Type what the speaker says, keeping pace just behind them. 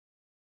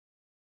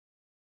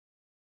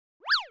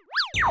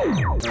The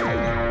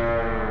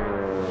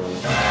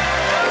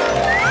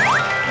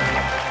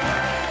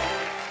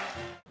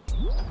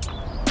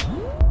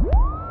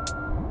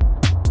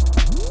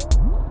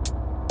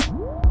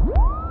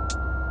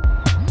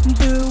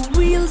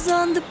wheels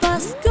on the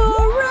bus go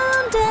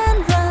round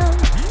and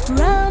round,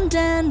 round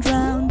and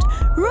round,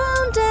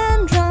 round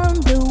and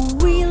round. The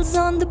wheels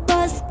on the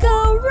bus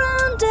go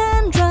round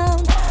and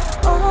round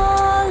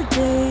all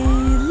day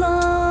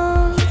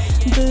long.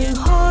 The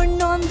horn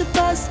on the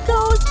bus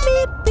goes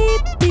beep,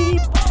 beep,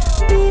 beep,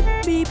 beep,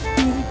 beep,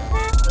 beep,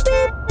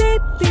 beep,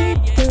 beep, beep.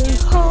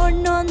 The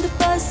horn on the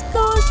bus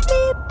goes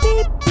beep,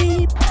 beep,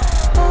 beep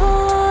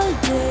all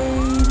day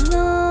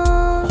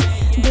long.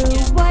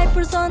 The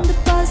wipers on the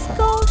bus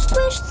go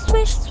swish,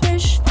 swish,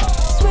 swish,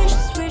 swish,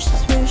 swish,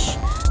 swish,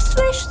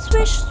 swish,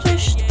 swish,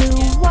 swish.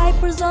 The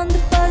wipers on the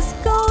bus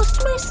go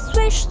swish,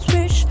 swish,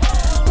 swish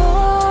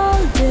all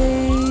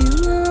day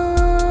long.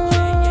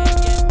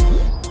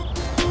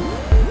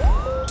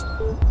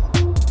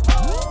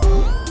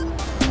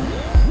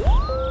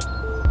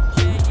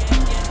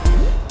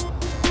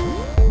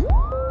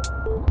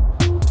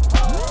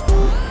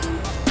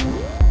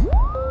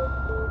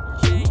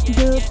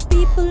 The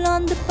people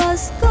on the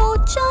bus go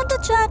chatter,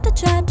 chatter,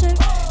 chatter,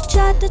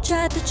 chatter,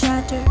 chatter,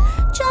 chatter,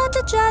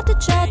 chatter, chatter,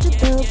 chatter.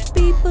 The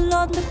people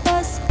on the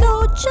bus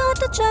go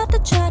chatter, chatter,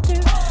 chatter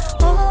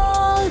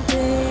all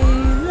day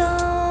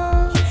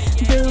long.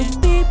 The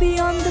baby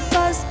on the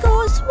bus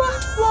goes wah,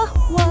 wah,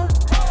 wah,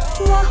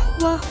 wah,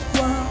 wah,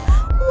 wah,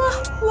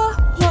 wah, wah,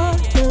 wah.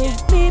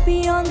 The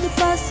baby on the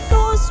bus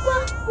goes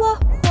wah, wah,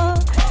 wah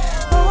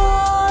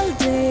all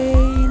day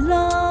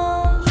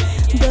long.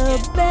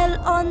 The bell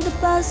on the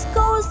bus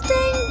goes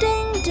ding,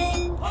 ding,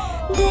 ding,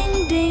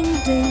 ding, ding,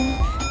 ding,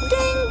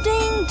 ding,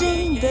 ding,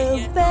 ding.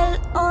 The bell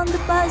on the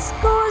bus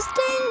goes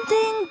ding,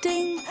 ding,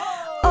 ding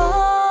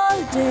all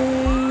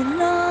day